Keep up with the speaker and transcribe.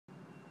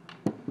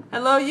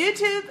Hello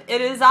YouTube,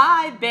 it is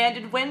I,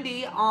 Banded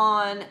Wendy,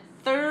 on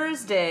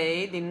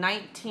Thursday, the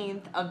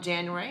 19th of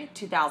January,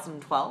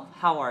 2012.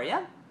 How are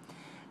ya?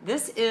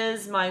 This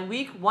is my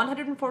week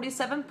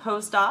 147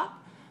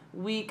 post-op,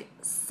 week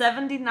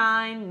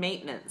 79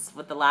 maintenance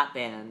with the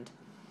LapBand.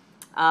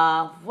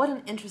 What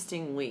an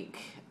interesting week.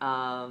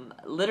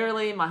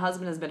 Literally, my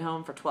husband has been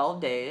home for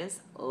 12 days.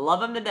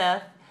 Love him to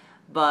death,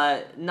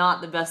 but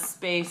not the best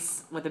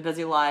space with a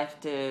busy life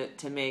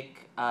to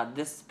make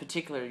this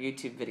particular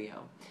YouTube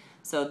video.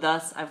 So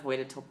thus, I've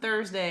waited till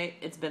Thursday.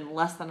 It's been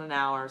less than an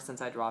hour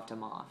since I dropped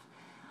him off.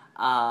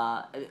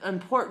 An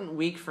important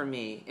week for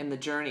me in the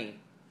journey.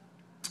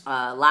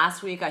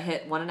 Last week, I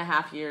hit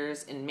 1.5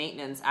 years in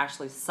maintenance.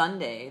 Actually,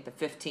 Sunday, the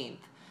 15th,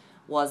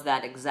 was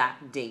that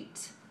exact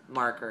date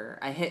marker.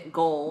 I hit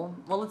goal.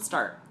 Well, let's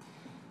start.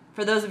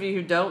 For those of you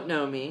who don't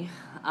know me,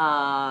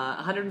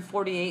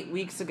 148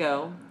 weeks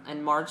ago,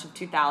 in March of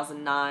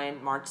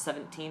 2009, March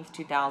 17th,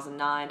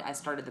 2009, I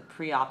started the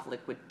pre-op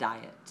liquid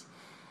diet.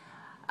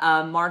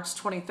 March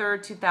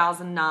 23rd,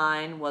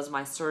 2009 was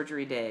my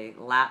surgery day,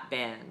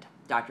 LapBand.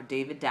 Dr.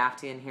 David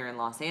Daftian here in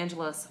Los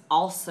Angeles,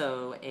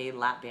 also a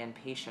LapBand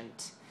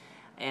patient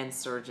and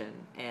surgeon,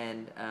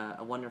 and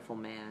a wonderful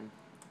man.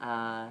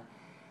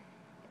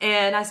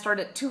 And I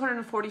started at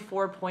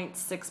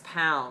 244.6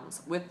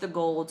 pounds with the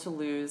goal to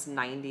lose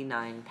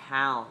 99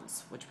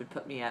 pounds, which would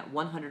put me at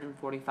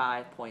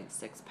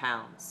 145.6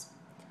 pounds.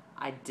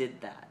 I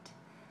did that.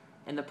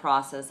 In the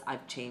process,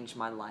 I've changed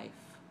my life.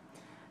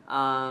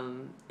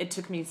 It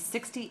took me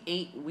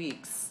 68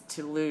 weeks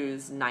to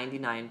lose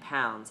 99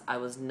 pounds. I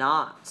was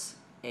not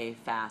a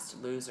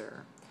fast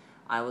loser.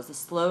 I was a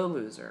slow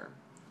loser.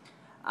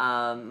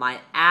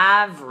 My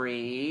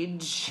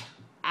average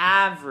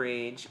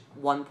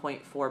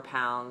 1.4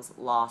 pounds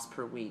lost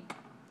per week,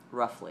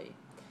 roughly.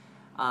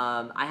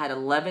 I had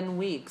 11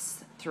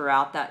 weeks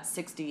throughout that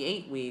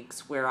 68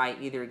 weeks where I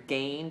either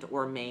gained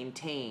or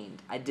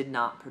maintained. I did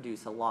not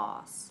produce a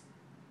loss.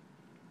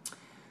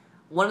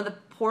 One of the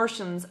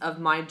portions of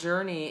my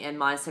journey and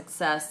my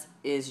success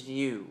is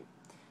you.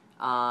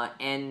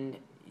 And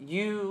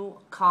you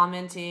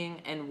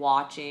commenting and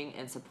watching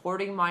and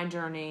supporting my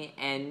journey,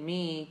 and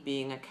me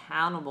being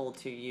accountable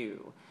to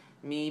you.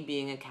 Me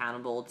being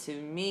accountable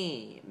to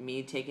me.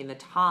 Me taking the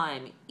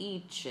time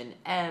each and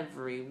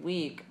every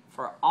week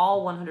for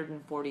all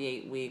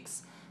 148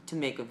 weeks to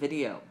make a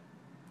video.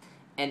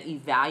 And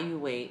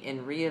evaluate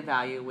and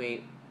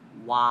reevaluate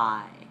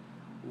why.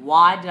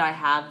 Why did I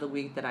have the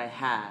week that I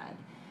had?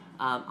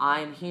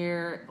 I'm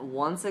here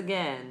once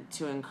again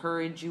to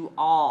encourage you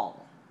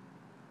all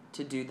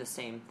to do the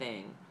same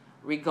thing.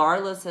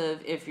 Regardless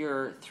of if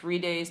you're 3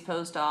 days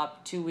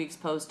post-op, 2 weeks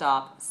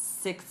post-op,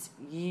 6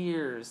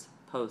 years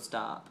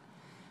post-op.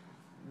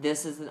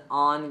 This is an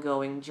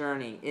ongoing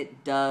journey.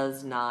 It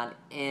does not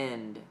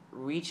end.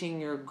 Reaching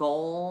your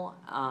goal,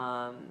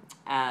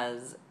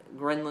 as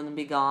Grenlin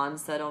Begon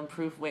said on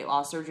Proof Weight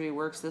Loss Surgery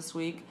Works this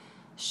week,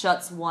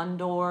 shuts one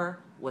door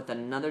with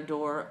another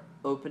door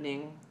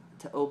opening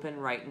to open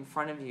right in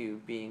front of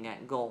you, being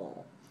at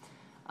goal.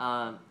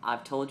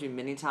 I've told you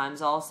many times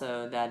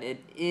also that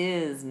it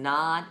is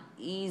not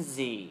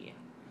easy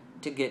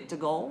to get to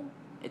goal.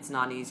 It's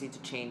not easy to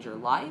change your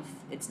life.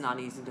 It's not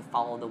easy to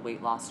follow the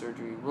weight loss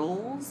surgery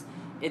rules.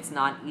 It's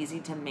not easy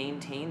to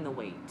maintain the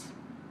weight.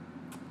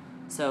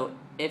 So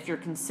if you're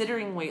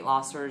considering weight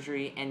loss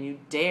surgery and you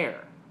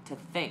dare to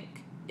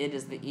think it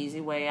is the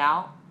easy way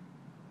out,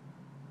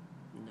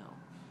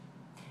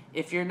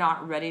 if you're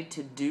not ready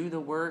to do the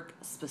work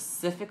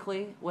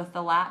specifically with the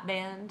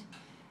LapBand,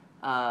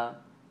 no,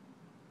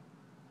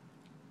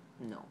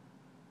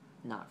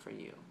 not for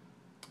you.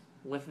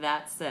 With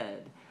that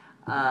said,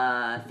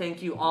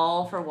 thank you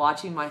all for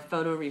watching my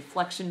photo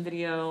reflection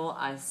video.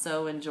 I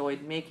so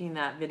enjoyed making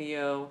that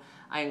video.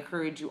 I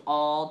encourage you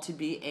all to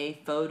be a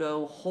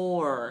photo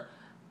whore.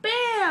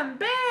 Bam,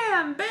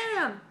 bam,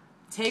 bam.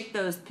 Take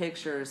those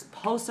pictures,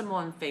 post them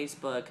on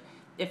Facebook.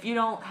 If you're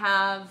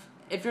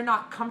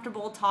not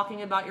comfortable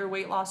talking about your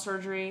weight loss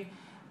surgery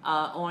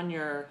on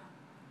your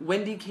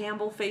Wendy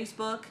Campbell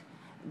Facebook,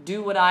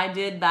 do what I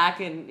did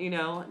back in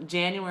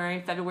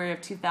January, February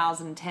of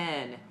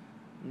 2010.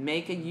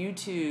 Make a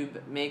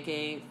YouTube, make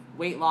a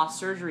weight loss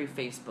surgery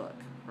Facebook,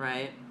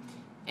 right?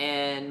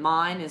 And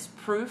mine is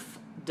Proof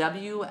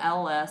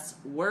WLS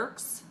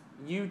Works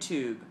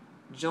YouTube.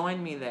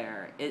 Join me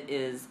there. It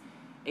is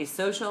a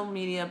social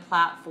media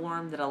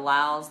platform that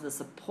allows the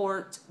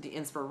support, the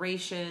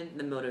inspiration,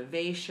 the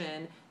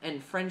motivation,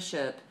 and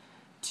friendship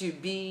to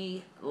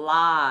be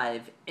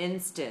live,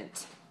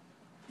 instant,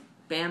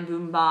 bam,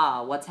 boom,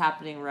 ba, what's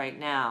happening right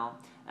now.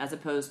 As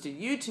opposed to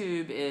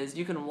YouTube is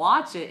you can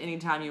watch it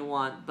anytime you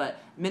want, but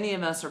many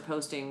of us are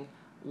posting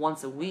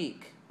once a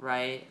week,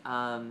 right?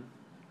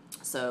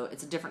 So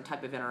it's a different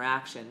type of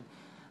interaction.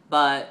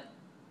 But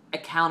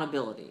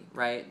accountability,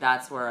 right?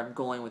 That's where I'm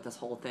going with this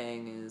whole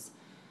thing is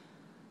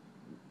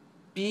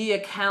be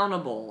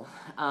accountable,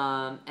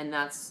 and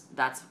that's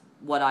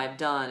what I've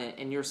done,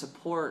 and your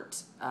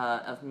support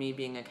of me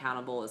being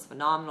accountable is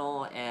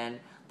phenomenal, and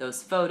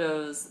those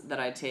photos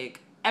that I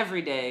take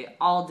every day,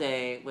 all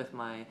day, with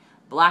my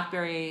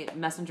BlackBerry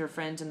Messenger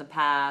friends in the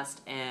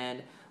past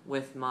and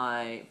with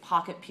my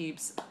pocket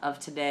peeps of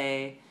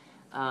today.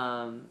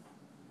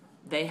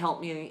 They help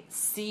me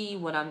see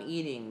what I'm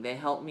eating. They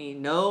help me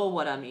know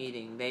what I'm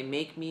eating. They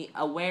make me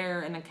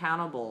aware and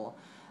accountable.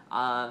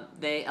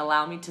 They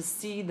allow me to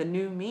see the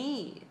new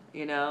me,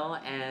 you know,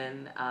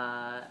 and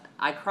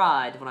I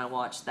cried when I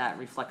watched that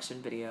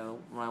reflection video,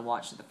 when I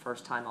watched it the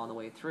first time all the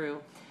way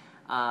through.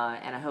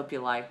 And I hope you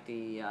liked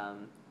the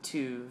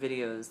 2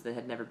 videos that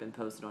had never been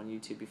posted on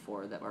YouTube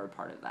before that were a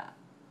part of that.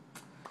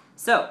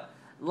 So,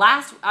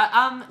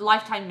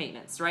 lifetime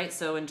maintenance, right?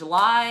 So in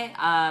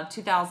July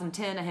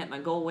 2010, I hit my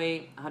goal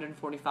weight,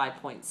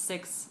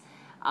 145.6,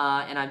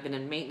 and I've been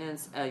in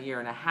maintenance a year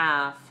and a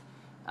half.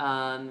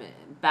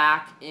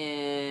 Back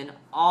in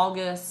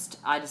August,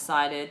 I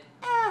decided,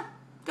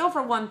 go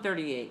for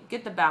 138.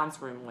 Get the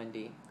bounce room,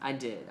 Wendy. I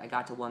did. I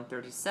got to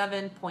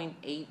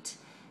 137.8,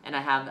 and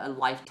I have a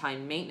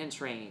lifetime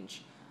maintenance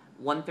range,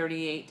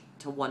 138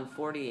 to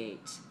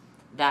 148.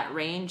 That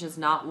range is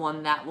not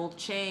one that will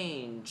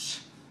change.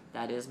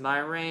 That is my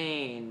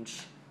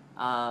range.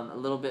 A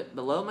little bit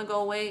below my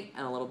goal weight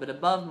and a little bit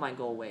above my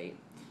goal weight.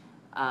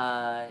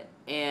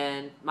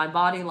 And my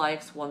body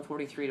likes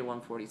 143 to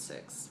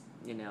 146.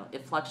 You know,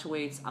 it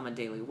fluctuates. I'm a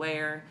daily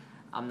wearer.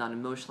 I'm not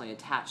emotionally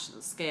attached to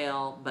the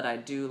scale, but I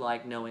do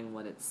like knowing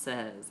what it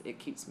says. It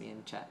keeps me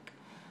in check.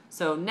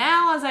 So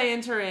now as I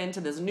enter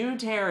into this new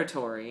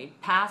territory,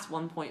 past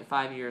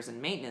 1.5 years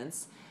in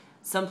maintenance,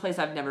 someplace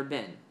I've never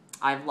been.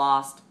 I've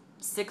lost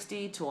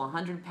 60 to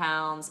 100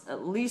 pounds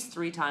at least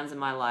 3 times in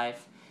my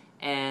life,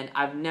 and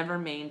I've never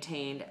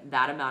maintained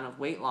that amount of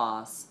weight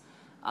loss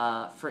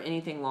for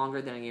anything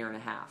longer than a year and a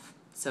half.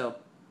 So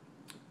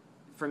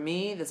for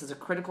me, this is a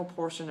critical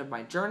portion of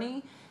my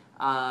journey.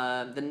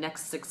 The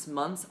next 6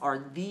 months are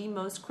the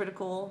most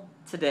critical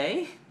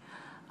today,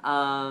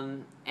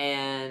 and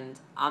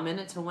I'm in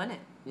it to win it.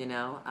 You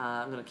know,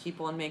 I'm going to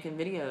keep on making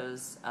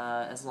videos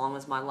as long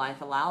as my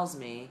life allows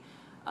me,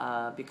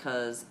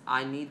 because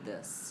I need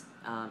this.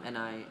 And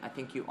I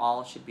think you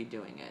all should be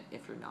doing it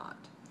if you're not.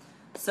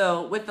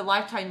 So with the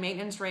lifetime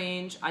maintenance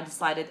range, I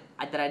decided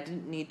that I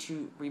didn't need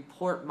to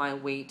report my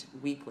weight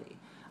weekly.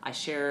 I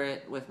share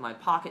it with my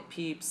pocket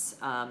peeps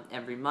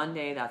every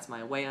Monday. That's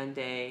my weigh-in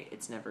day.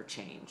 It's never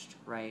changed,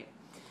 right?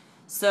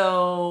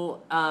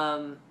 So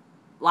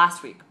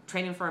last week,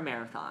 training for a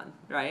marathon,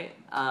 right?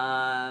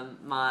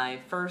 My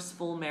first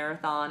full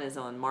marathon is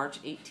on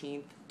March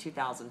 18th,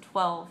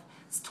 2012.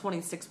 It's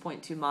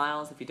 26.2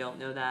 miles, if you don't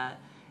know that.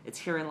 It's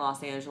here in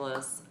Los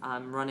Angeles.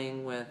 I'm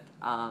running with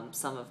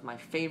some of my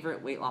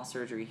favorite weight loss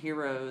surgery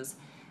heroes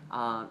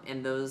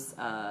and those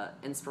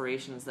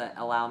inspirations that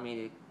allow me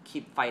to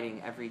keep fighting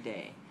every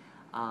day.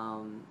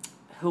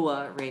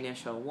 Hua,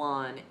 Rainish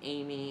 01,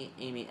 Amy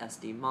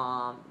SD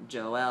Mom,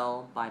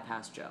 Joelle,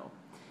 Bypass Joe.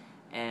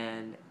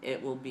 And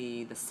it will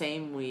be the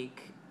same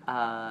week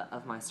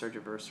of my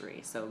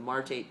surgiversary. So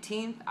March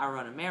 18th, I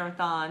run a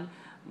marathon.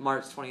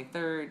 March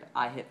 23rd,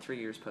 I hit 3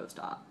 years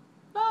post-op.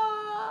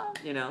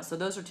 You know, so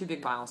those are 2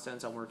 big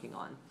milestones I'm working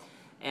on.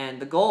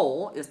 And the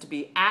goal is to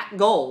be at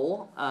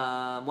goal,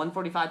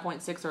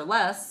 145.6 or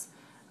less,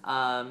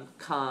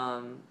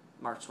 come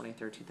March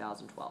 23rd,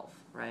 2012,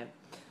 right?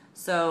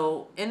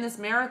 So in this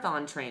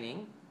marathon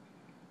training,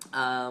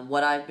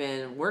 what I've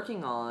been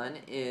working on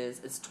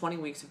is it's 20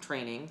 weeks of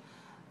training,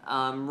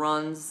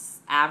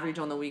 runs average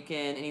on the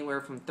weekend anywhere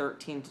from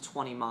 13 to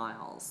 20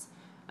 miles.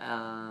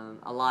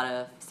 A lot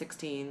of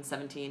 16,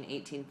 17,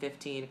 18,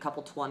 15, a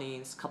couple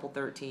 20s, a couple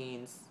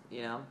 13s,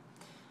 you know,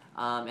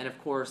 and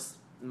of course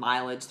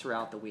mileage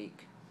throughout the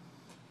week.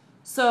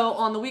 So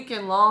on the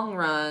weekend long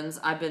runs,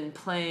 I've been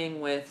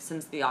playing with,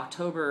 since the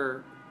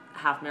October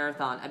half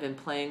marathon, I've been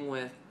playing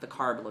with the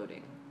carb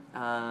loading.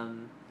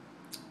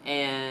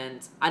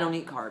 And I don't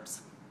eat carbs.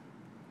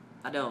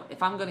 I don't.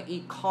 If I'm going to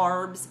eat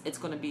carbs, it's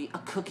going to be a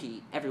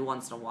cookie every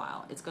once in a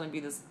while. It's going to be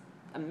this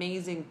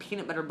amazing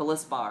peanut butter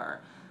bliss bar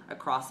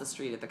across the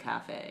street at the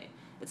cafe.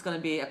 It's going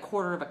to be a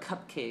quarter of a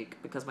cupcake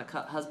because my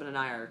husband and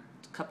I are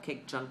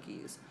cupcake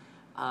junkies.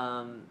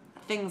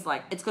 Things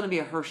like, it's going to be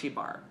a Hershey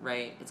bar,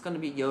 right? It's going to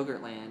be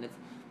Yogurtland,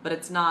 but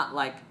it's not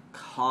like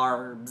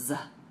carbs,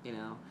 you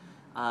know.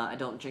 I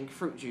don't drink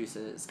fruit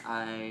juices.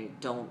 I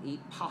don't eat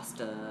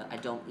pasta. I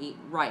don't eat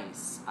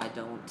rice. I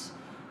don't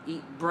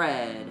eat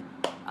bread.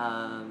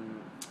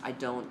 I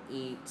don't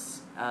eat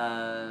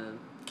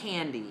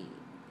candy,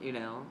 you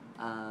know.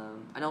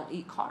 I don't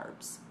eat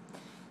carbs.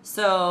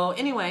 So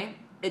anyway,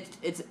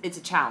 it's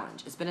a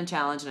challenge. It's been a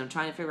challenge, and I'm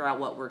trying to figure out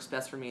what works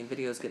best for me. The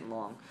video's getting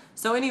long.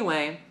 So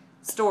anyway,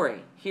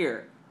 story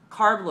here.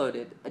 Carb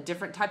loaded, a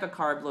different type of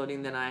carb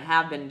loading than I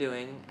have been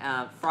doing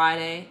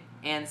Friday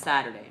and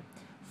Saturday.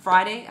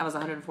 Friday, I was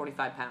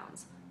 145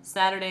 pounds.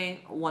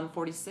 Saturday,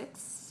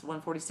 146,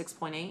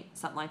 146.8,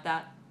 something like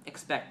that.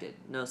 Expected.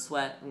 No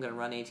sweat. I'm going to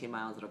run 18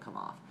 miles. It'll come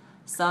off.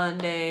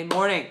 Sunday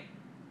morning,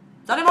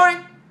 5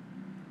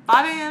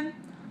 a.m.,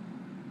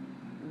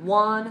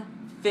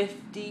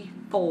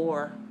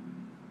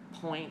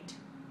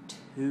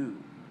 154.2.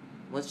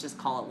 Let's just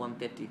call it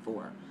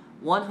 154.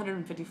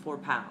 154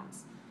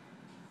 pounds.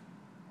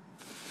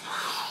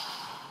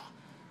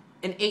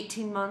 In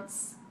 18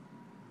 months,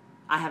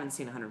 I haven't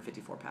seen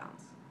 154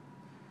 pounds.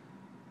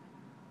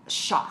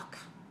 Shock,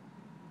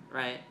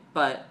 right?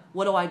 But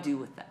what do I do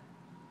with that?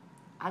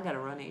 I gotta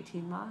run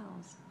 18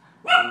 miles.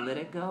 Let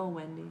it go,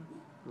 Wendy.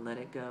 Let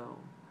it go.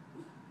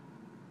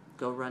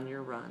 Go run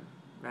your run,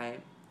 right?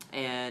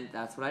 And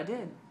that's what I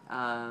did.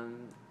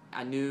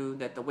 I knew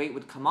that the weight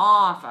would come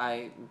off.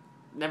 I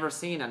never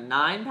seen a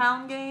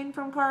 9-pound gain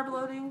from carb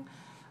loading,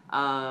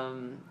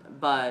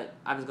 but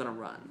I was gonna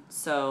run.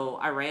 So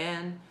I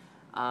ran.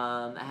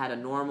 I had a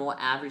normal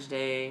average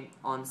day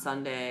on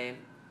Sunday.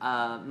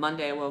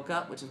 Monday I woke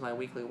up, which is my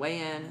weekly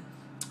weigh-in.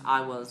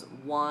 I was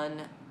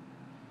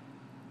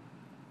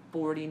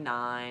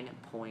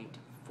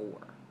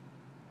 149.4.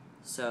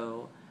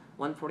 So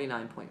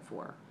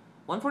 149.4.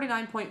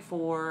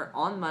 149.4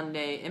 on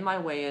Monday in my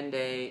weigh-in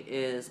day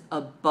is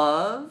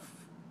above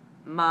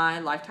my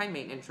lifetime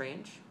maintenance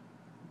range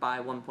by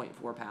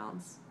 1.4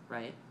 pounds,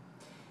 right?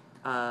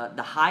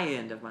 The high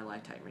end of my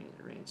lifetime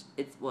maintenance range.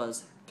 It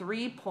was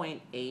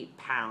 3.8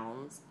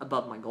 pounds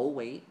above my goal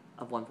weight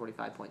of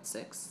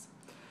 145.6.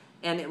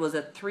 And it was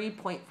a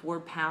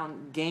 3.4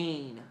 pound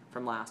gain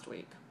from last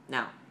week.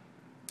 Now,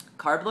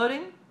 carb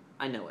loading,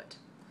 I know it.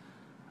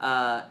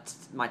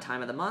 It's my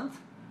time of the month.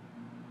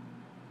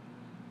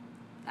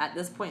 At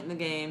this point in the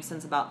game,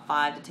 since about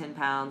 5 to 10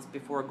 pounds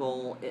before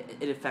goal,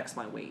 it affects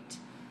my weight.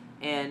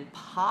 And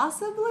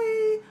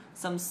possibly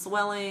some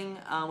swelling,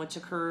 which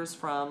occurs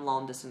from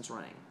long distance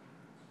running.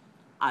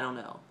 I don't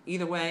know.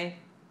 Either way,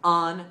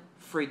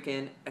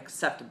 unfreaking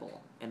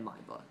acceptable in my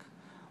book.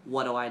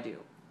 What do?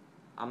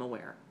 I'm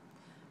aware.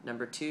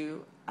 Number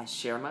 2, I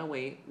share my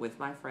weight with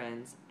my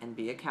friends and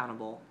be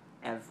accountable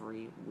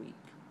every week.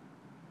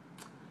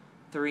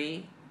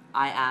 3,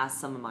 I ask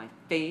some of my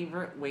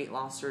favorite weight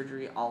loss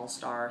surgery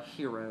all-star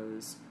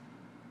heroes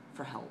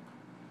for help.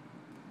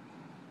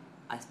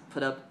 I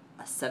put up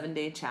a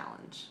 7-day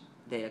challenge.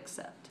 They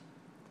accept.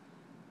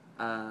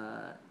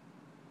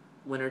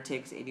 Winner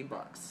takes $80,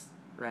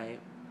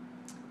 right?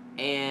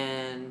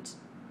 And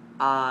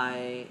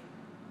I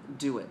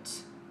do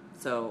it.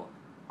 So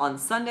on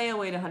Sunday I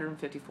weighed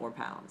 154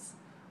 pounds.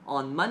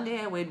 On Monday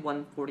I weighed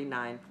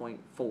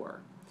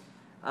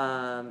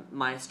 149.4.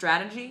 My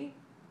strategy,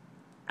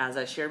 as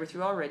I shared with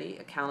you already,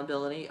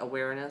 accountability,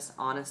 awareness,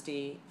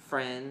 honesty,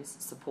 friends,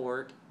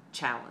 support,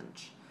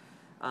 challenge.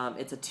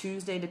 It's a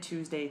Tuesday to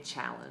Tuesday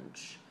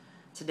challenge.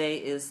 Today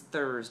is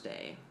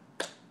Thursday.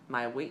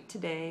 My weight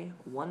today,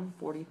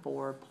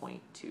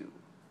 144.2.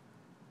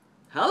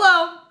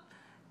 Hello!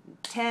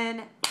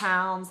 10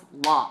 pounds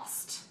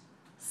lost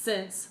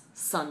since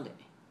Sunday.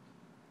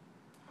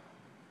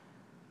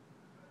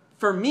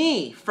 For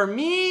me,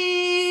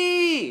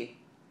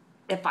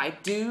 if I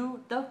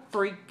do the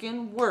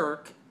freaking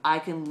work, I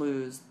can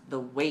lose the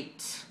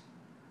weight.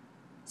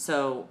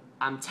 So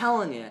I'm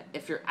telling you,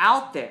 if you're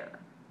out there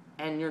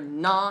and you're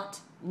not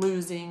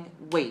losing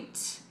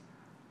weight,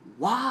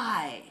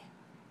 why?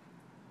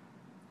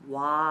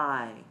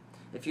 Why?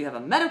 If you have a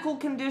medical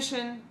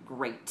condition,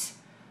 great.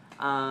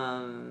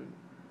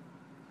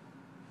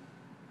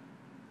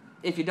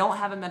 If you don't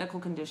have a medical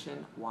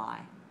condition,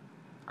 why?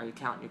 Are you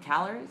counting your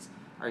calories?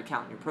 Are you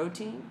counting your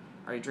protein?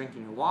 Are you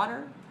drinking your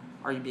water?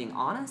 Are you being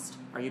honest?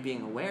 Are you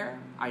being aware?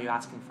 Are you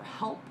asking for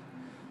help?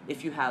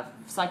 If you have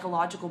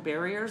psychological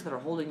barriers that are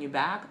holding you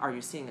back, are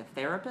you seeing a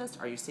therapist?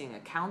 Are you seeing a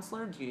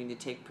counselor? Do you need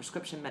to take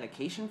prescription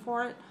medication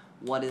for it?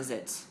 What is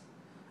it?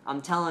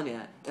 I'm telling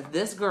you, if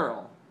this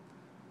girl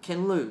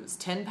can lose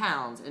 10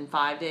 pounds in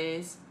 5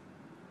 days,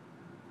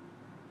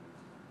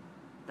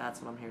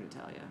 that's what I'm here to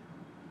tell you.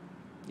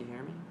 You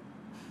hear me?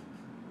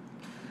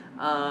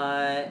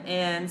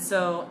 And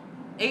so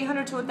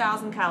 800 to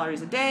 1,000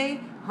 calories a day,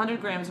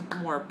 100 grams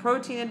more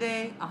protein a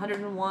day,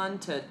 101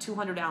 to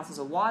 200 ounces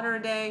of water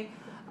a day,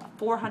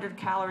 400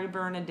 calorie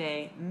burn a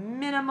day,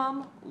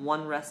 minimum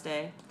 1 rest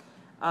day.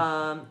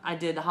 I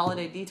did the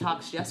holiday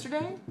detox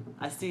yesterday.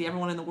 I see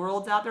everyone in the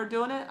world's out there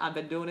doing it. I've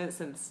been doing it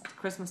since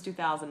Christmas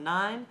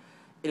 2009.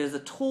 It is a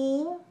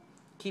tool.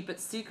 Keep it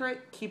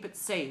secret. Keep it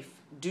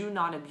safe. Do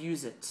not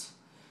abuse it.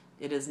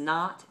 It is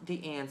not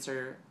the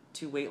answer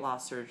to weight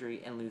loss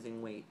surgery and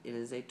losing weight. It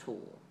is a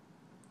tool.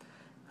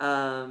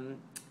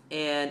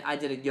 And I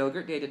did a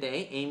yogurt day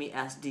today. Amy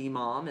SD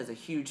Mom is a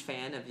huge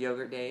fan of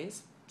yogurt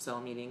days. So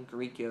I'm eating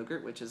Greek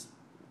yogurt, which is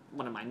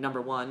one of my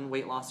 #1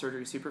 weight loss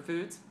surgery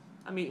superfoods.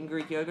 I'm eating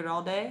Greek yogurt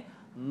all day.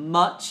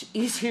 Much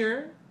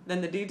easier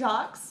than the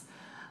detox.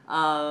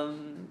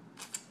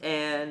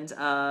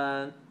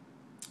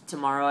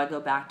 Tomorrow I go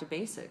back to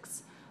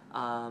basics.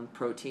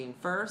 Protein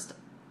first,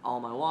 all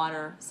my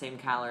water, same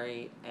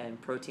calorie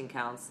and protein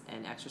counts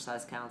and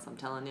exercise counts. I'm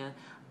telling you,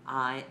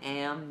 I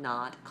am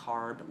not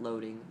carb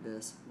loading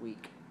this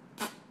week.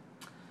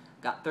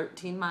 Got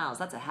 13 miles.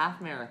 That's a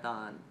half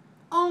marathon.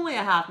 Only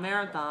a half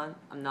marathon.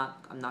 I'm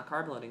not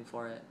carb loading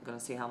for it. I'm gonna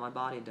see how my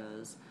body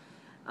does.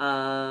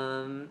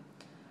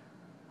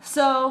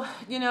 So,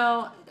 you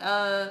know,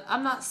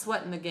 I'm not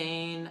sweating the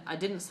gain. I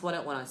didn't sweat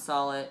it when I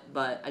saw it,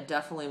 but I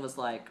definitely was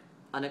like,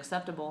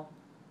 unacceptable.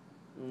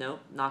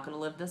 Nope, not going to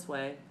live this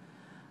way.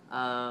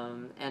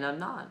 And I'm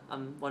not.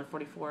 I'm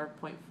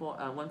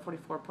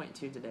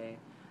 144.2 today.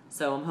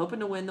 So I'm hoping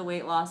to win the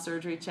weight loss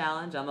surgery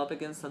challenge. I'm up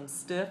against some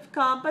stiff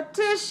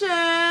competition.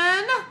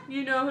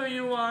 You know who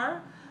you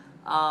are.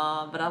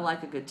 But I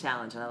like a good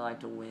challenge and I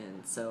like to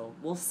win. So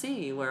we'll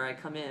see where I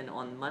come in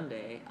on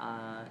Monday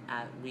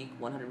at week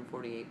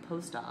 148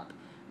 post-op,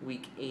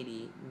 week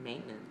 80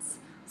 maintenance.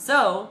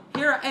 So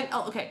here, and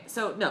oh, okay,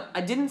 so no,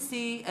 I didn't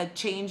see a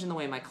change in the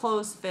way my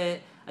clothes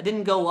fit. I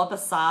didn't go up a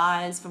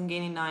size from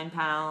gaining 9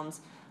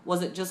 pounds.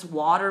 Was it just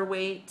water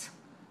weight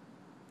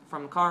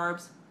from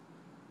carbs?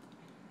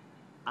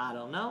 I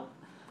don't know,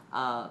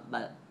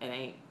 but it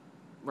ain't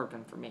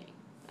working for me,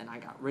 and I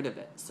got rid of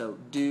it. So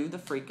do the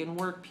freaking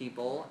work,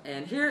 people.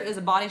 And here is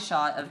a body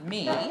shot of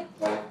me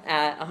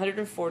at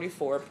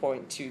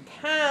 144.2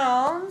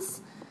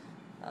 pounds.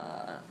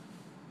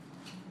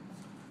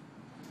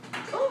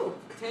 Oh,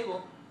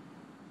 table.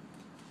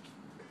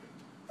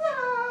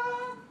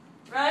 Ah,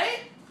 right?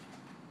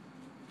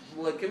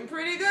 Looking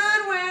pretty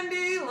good,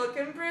 Wendy.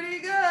 Looking pretty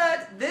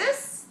good.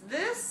 This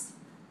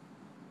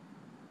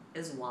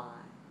is why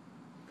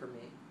for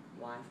me.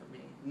 Why for me?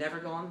 Never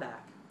going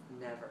back.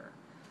 Never.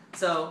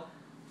 So,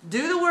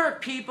 do the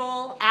work,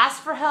 people.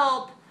 Ask for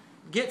help.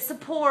 Get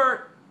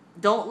support.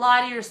 Don't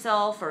lie to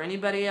yourself or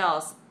anybody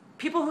else.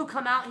 People who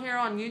come out here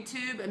on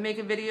YouTube and make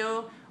a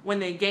video when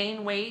they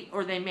gain weight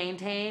or they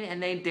maintain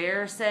and they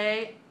dare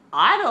say,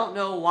 I don't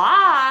know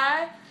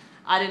why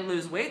I didn't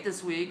lose weight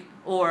this week,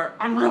 or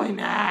I'm really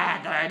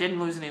mad that I didn't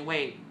lose any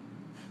weight.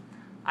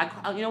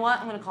 You know what?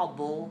 I'm going to call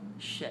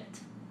bullshit.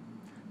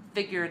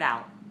 Figure it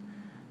out.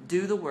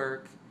 Do the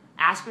work.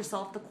 Ask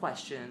yourself the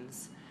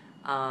questions.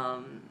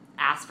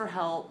 Ask for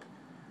help.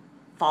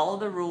 Follow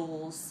the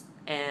rules.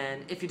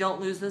 And if you don't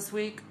lose this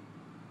week,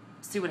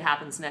 see what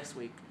happens next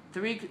week.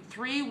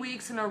 Three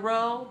weeks in a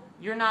row,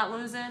 you're not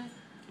losing.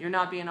 You're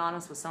not being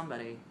honest with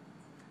somebody.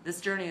 This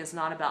journey is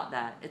not about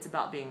that. It's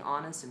about being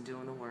honest and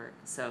doing the work.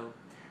 So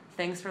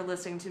thanks for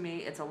listening to me.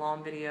 It's a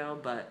long video,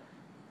 but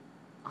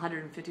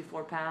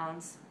 154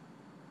 pounds,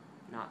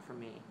 not for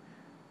me.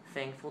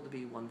 Thankful to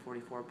be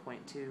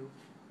 144.2,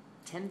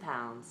 10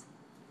 pounds,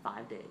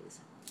 5 days.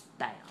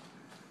 Bam.